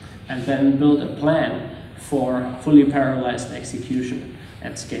statistics, and then build a plan for fully parallelized execution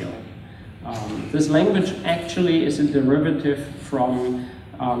at scale. This language actually is a derivative from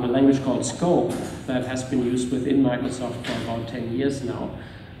a language called Scope that has been used within Microsoft for about 10 years now.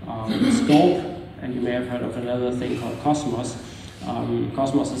 Scope, and you may have heard of another thing called Cosmos.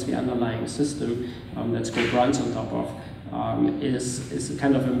 Cosmos is the underlying system that Scope runs on top of. Is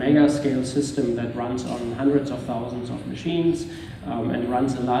kind of a mega scale system that runs on hundreds of thousands of machines and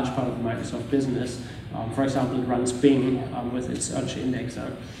runs a large part of the Microsoft business. For example, it runs Bing with its search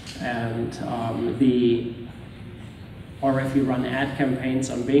indexer, and or if you run ad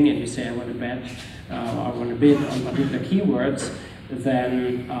campaigns on Bing and you say I want to bid on particular keywords,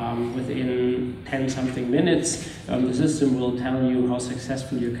 then within 10-something minutes, the system will tell you how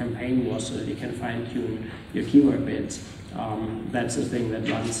successful your campaign was so that you can fine-tune your keyword bids. That's the thing that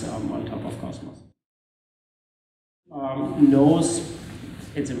runs on top of Cosmos. Knows,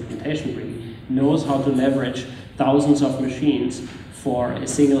 its implementation really, knows how to leverage thousands of machines for a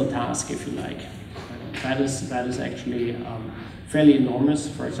single task, if you like. That is actually fairly enormous.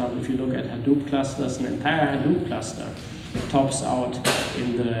 For example, if you look at Hadoop clusters, an entire Hadoop cluster tops out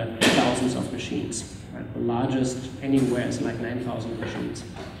in the thousands of machines. Right? The largest anywhere is like 9,000 machines.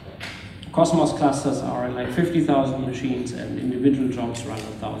 Cosmos clusters are like 50,000 machines, and individual jobs run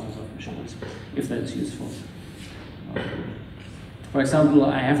on thousands of machines, if that's useful. For example,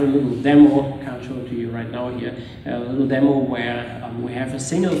 I have a little demo, can't show it to you right now here, a little demo where we have a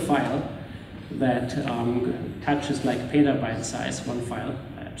single file that touches like petabyte size, one file,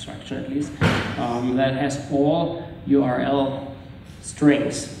 abstraction at least, that has all URL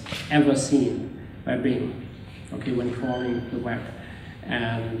strings ever seen by Bing, okay, when crawling the web.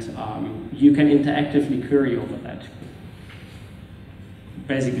 And you can interactively query over that.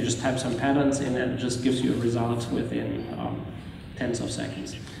 Basically just type some patterns in and it just gives you a result within tens of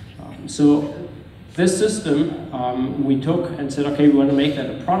seconds. So this system we took and said, okay, we want to make that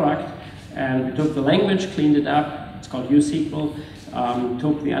a product, and we took the language, cleaned it up, it's called uSQL,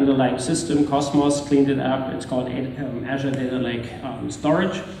 took the underlying system, Cosmos, cleaned it up, it's called Azure Data Lake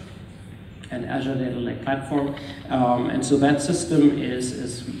Storage and Azure Data Lake Platform. And so that system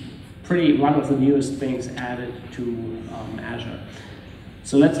is pretty one of the newest things added to Azure.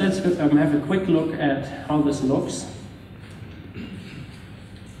 So let's have a quick look at how this looks.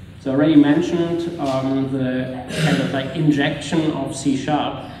 So I already mentioned the kind of like injection of C#,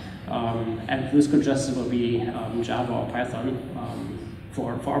 and this could just as well be Java or Python.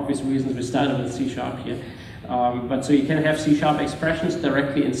 For obvious reasons, we started with C# here. But so you can have C# expressions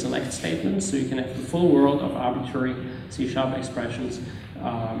directly in select statements, so you can have the full world of arbitrary C# expressions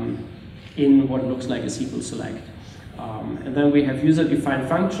in what looks like a SQL select. And then we have user-defined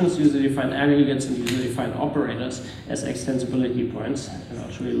functions, user-defined aggregates, and user-defined operators as extensibility points, and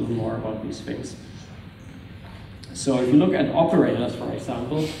I'll show you a little more about these things. So if you look at operators, for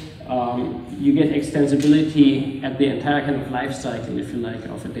example, you get extensibility at the entire kind of life cycle, if you like,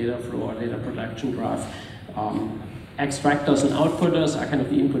 of a data flow or data production graph. Extractors and outputters are kind of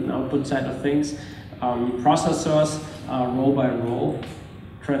the input and output side of things. Processors are row by row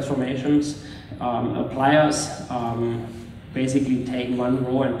transformations. Appliers basically take one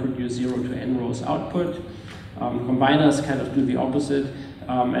row and produce 0 to n rows output. Combiners kind of do the opposite,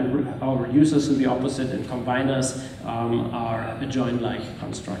 and reducers do the opposite, and combiners are a join-like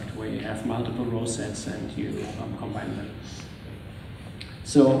construct where you have multiple row sets and you combine them.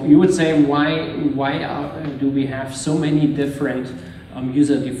 So you would say, why do we have so many different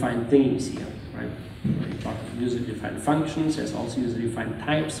user-defined things here, right? We talk about user-defined functions, there's also user-defined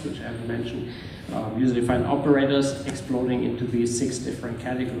types, which I haven't mentioned, user-defined operators exploding into these 6 different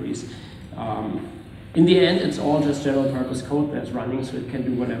categories. In the end, it's all just general-purpose code that's running, so it can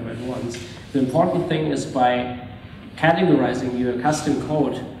do whatever it wants. The important thing is by categorizing your custom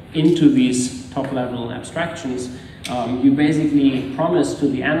code into these top-level abstractions, you basically promise to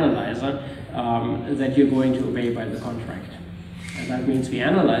the analyzer that you're going to obey by the contract. And that means the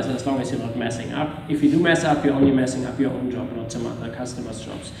analyzer, as long as you're not messing up. If you do mess up, you're only messing up your own job, not some other customer's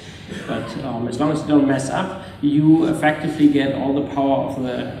jobs. But as long as you don't mess up, you effectively get all the power of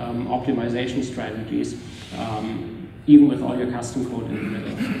the optimization strategies, even with all your custom code in the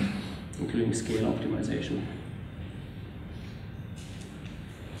middle, including scale optimization.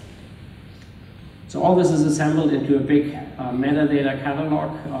 So all this is assembled into a big metadata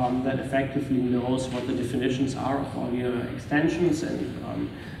catalog that effectively knows what the definitions are of all your extensions, and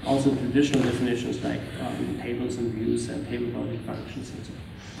also traditional definitions like tables and views and table logic functions and so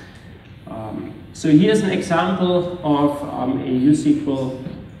on. So here's an example of a uSQL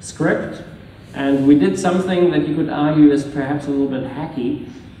script, and we did something that you could argue is perhaps a little bit hacky.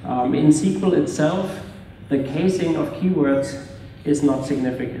 In SQL itself, the casing of keywords is not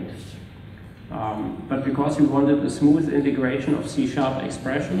significant. But because we wanted a smooth integration of C#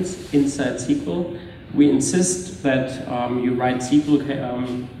 expressions inside SQL, we insist that you write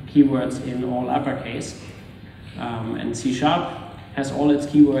SQL keywords in all uppercase, and C# has all its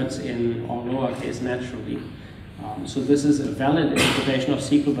keywords in all lowercase naturally. So this is a valid interpretation of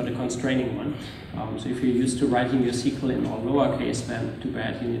SQL, but a constraining one. So if you're used to writing your SQL in all lowercase, then too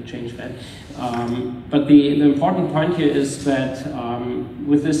bad, you need to change that. But the important point here is that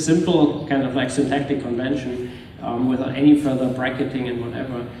with this simple kind of like syntactic convention, without any further bracketing and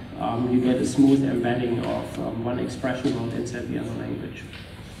whatever, you get a smooth embedding of one expression word inside the other language.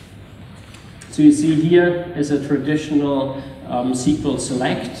 So you see here is a traditional SQL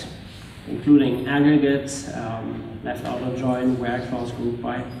select, including aggregates, left outer join, where clause, group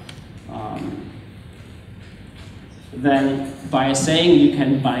by. Then by saying you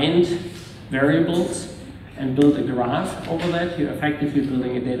can bind variables and build a graph over that, you're effectively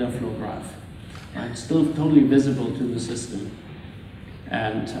building a data flow graph. It's still totally visible to the system.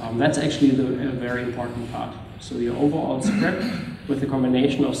 And that's actually a very important part. So your overall script with a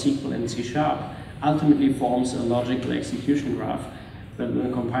combination of SQL and C# ultimately forms a logical execution graph that the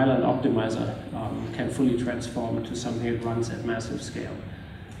compiler and optimizer can fully transform to something that runs at massive scale.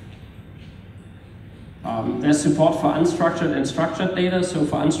 There's support for unstructured and structured data. So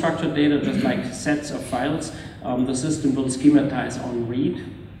for unstructured data, just like sets of files, the system will schematize on read.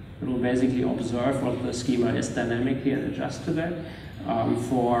 It will basically observe what the schema is dynamically and adjust to that.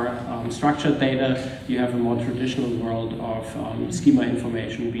 For structured data, you have a more traditional world of schema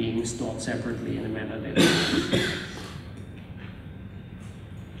information being stored separately in a metadata.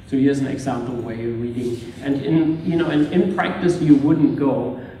 So here's an example where you're reading, and in practice you wouldn't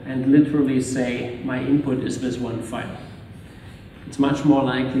go and literally say my input is this one file. It's much more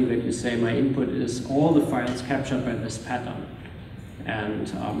likely that you say my input is all the files captured by this pattern. And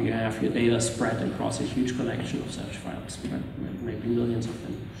you have your data spread across a huge collection of such files, maybe millions of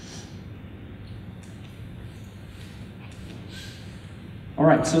them. All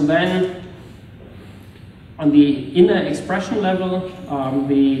right, so then on the inner expression level,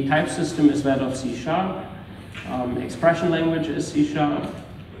 the type system is that of C#. Expression language is C#.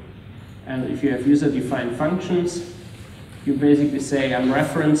 And if you have user-defined functions, you basically say, I'm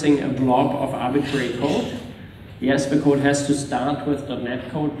referencing a blob of arbitrary code. Yes, the code has to start with .NET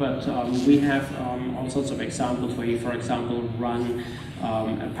code, but we have all sorts of examples where you, for example, run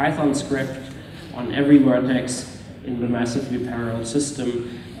a Python script on every vertex in the massively parallel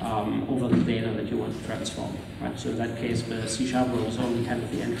system over the data that you want to transform. Right? So in that case, the C# role is only kind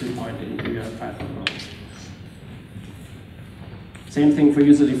of the entry point into your Python role. Same thing for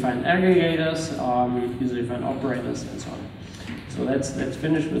user-defined aggregators, user-defined operators, and so on. So let's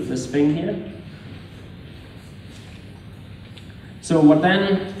finish with this thing here. So what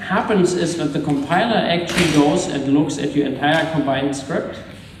then happens is that the compiler actually goes and looks at your entire combined script,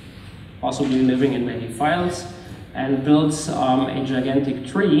 possibly living in many files, and builds a gigantic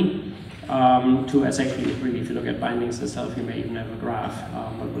tree to, as actually really, if you look at bindings itself, you may even have a graph,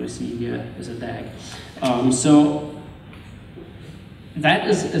 but what you see here is a DAG. So that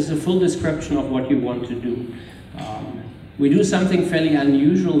is a full description of what you want to do. We do something fairly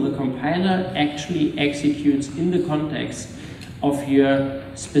unusual. The compiler actually executes in the context of your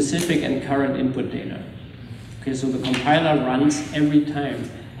specific and current input data. Okay, so the compiler runs every time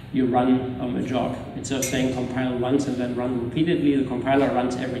you run a job. Instead of saying compile once and then run repeatedly, the compiler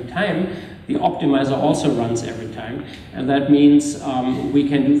runs every time. The optimizer also runs every time. And that means we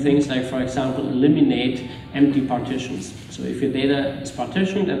can do things like, for example, eliminate empty partitions. So if your data is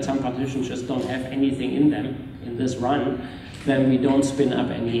partitioned and some partitions just don't have anything in them in this run, then we don't spin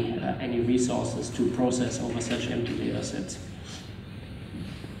up any resources to process over such empty data sets.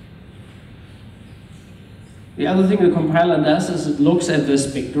 The other thing the compiler does is it looks at this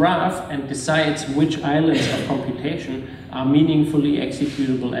big graph and decides which islands of computation are meaningfully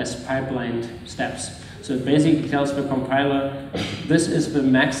executable as pipelined steps. So it basically tells the compiler, this is the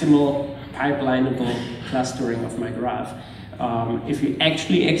maximal pipelinable clustering of my graph. If you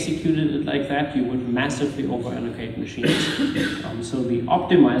actually executed it like that, you would massively over-allocate machines. So the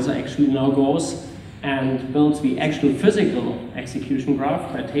optimizer actually now goes and builds the actual physical execution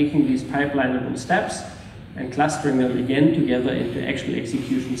graph by taking these pipelinable steps and clustering them again together into actual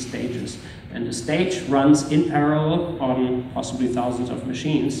execution stages. And the stage runs in parallel on possibly thousands of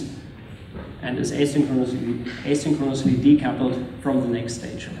machines and is asynchronously decoupled from the next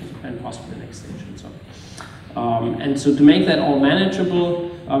stage and possibly the next stage and so on. And so to make that all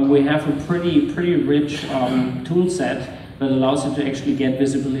manageable, we have a pretty rich tool set that allows you to actually get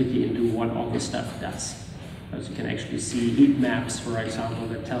visibility into what all this stuff does. As you can actually see heat maps, for example,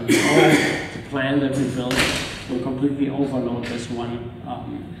 that tell you, oh, the plan that we built will completely overload this one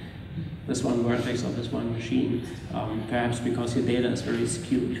vertex of this one machine, perhaps because your data is very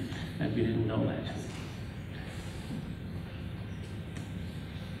skewed and we didn't know that.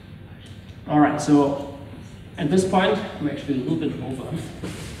 All right, so at this point, I'm actually a little bit over.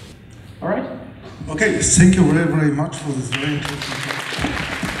 All right? Okay, thank you very, very much for this very interesting